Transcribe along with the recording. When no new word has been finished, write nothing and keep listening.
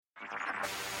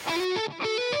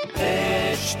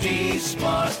HT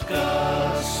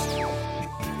Smartcast.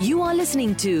 You are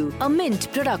listening to a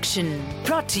Mint production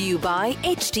brought to you by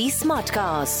HT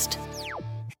Smartcast.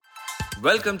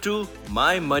 Welcome to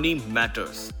My Money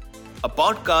Matters, a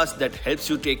podcast that helps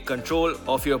you take control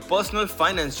of your personal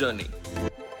finance journey.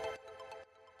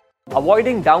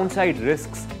 Avoiding downside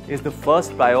risks is the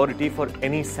first priority for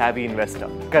any savvy investor.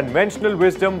 Conventional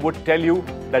wisdom would tell you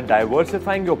that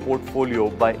diversifying your portfolio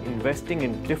by investing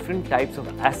in different types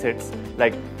of assets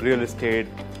like real estate,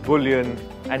 bullion,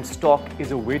 and stock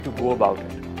is a way to go about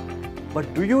it.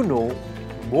 But do you know,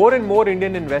 more and more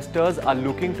Indian investors are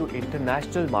looking to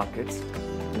international markets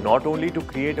not only to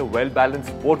create a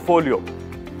well-balanced portfolio,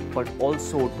 but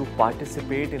also to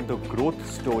participate in the growth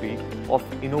story of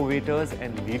innovators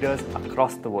and leaders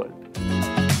across the world.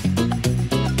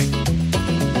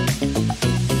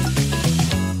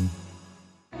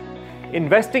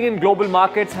 Investing in global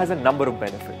markets has a number of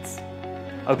benefits.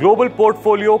 A global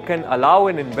portfolio can allow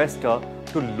an investor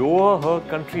to lower her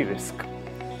country risk.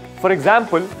 For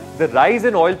example, the rise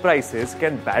in oil prices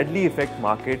can badly affect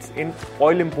markets in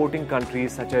oil importing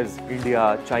countries such as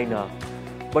India, China,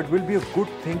 but will be a good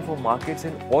thing for markets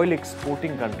in oil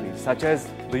exporting countries such as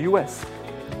the US.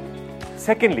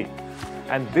 Secondly,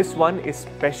 and this one is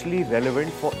especially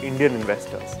relevant for Indian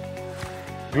investors,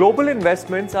 global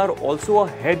investments are also a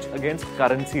hedge against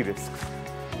currency risks.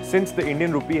 Since the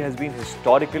Indian rupee has been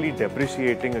historically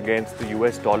depreciating against the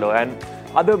US dollar and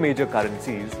other major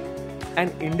currencies, an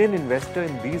Indian investor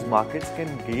in these markets can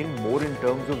gain more in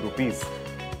terms of rupees.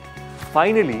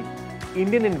 Finally,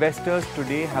 Indian investors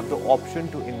today have the option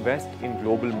to invest in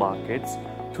global markets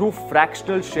through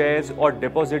fractional shares or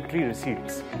depository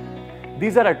receipts.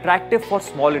 These are attractive for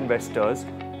small investors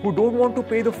who don't want to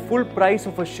pay the full price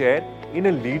of a share in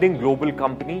a leading global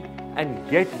company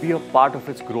and yet be a part of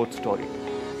its growth story.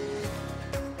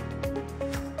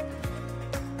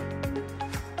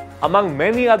 Among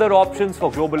many other options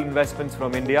for global investments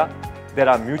from India, there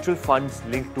are mutual funds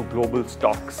linked to global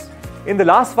stocks. In the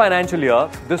last financial year,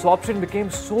 this option became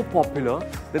so popular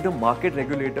that the market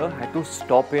regulator had to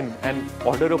stop in and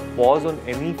order a pause on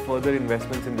any further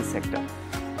investments in the sector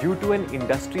due to an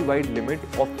industry-wide limit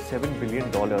of $7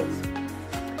 billion.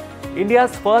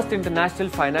 India's first international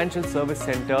financial service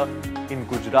center in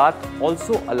Gujarat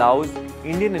also allows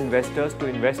Indian investors to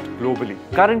invest globally.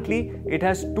 Currently, it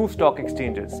has two stock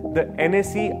exchanges, the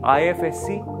NSE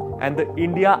IFSC and the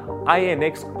India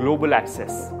INX Global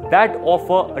Access, that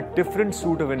offer a different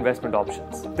suite of investment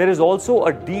options. There is also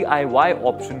a DIY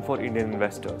option for Indian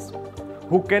investors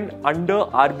who can, under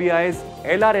RBI's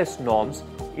LRS norms,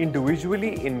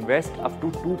 individually invest up to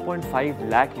 2.5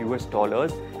 lakh US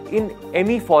dollars in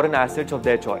any foreign assets of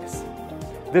their choice.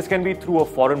 This can be through a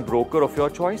foreign broker of your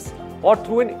choice or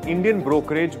through an Indian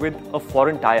brokerage with a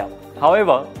foreign tie-up.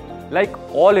 However, like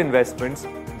all investments,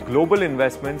 global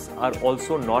investments are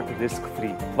also not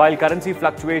risk-free. While currency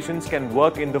fluctuations can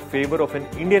work in the favor of an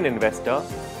Indian investor,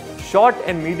 short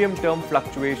and medium-term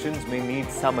fluctuations may need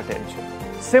some attention.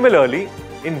 Similarly,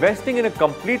 investing in a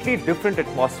completely different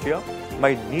atmosphere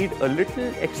might need a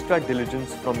little extra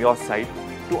diligence from your side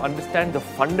to understand the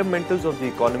fundamentals of the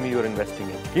economy you're investing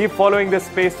in. Keep following this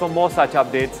space for more such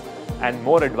updates and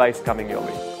more advice coming your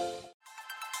way.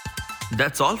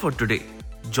 That's all for today.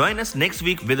 Join us next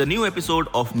week with a new episode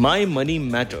of My Money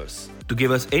Matters. To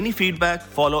give us any feedback,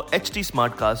 follow HT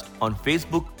Smartcast on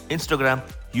Facebook, Instagram,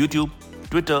 YouTube,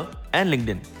 Twitter, and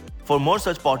LinkedIn. For more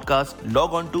such podcasts,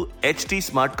 log on to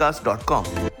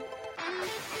htsmartcast.com.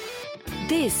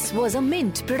 This was a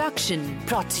Mint production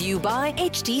brought to you by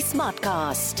HT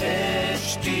Smartcast.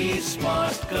 HT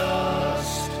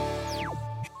Smartcast.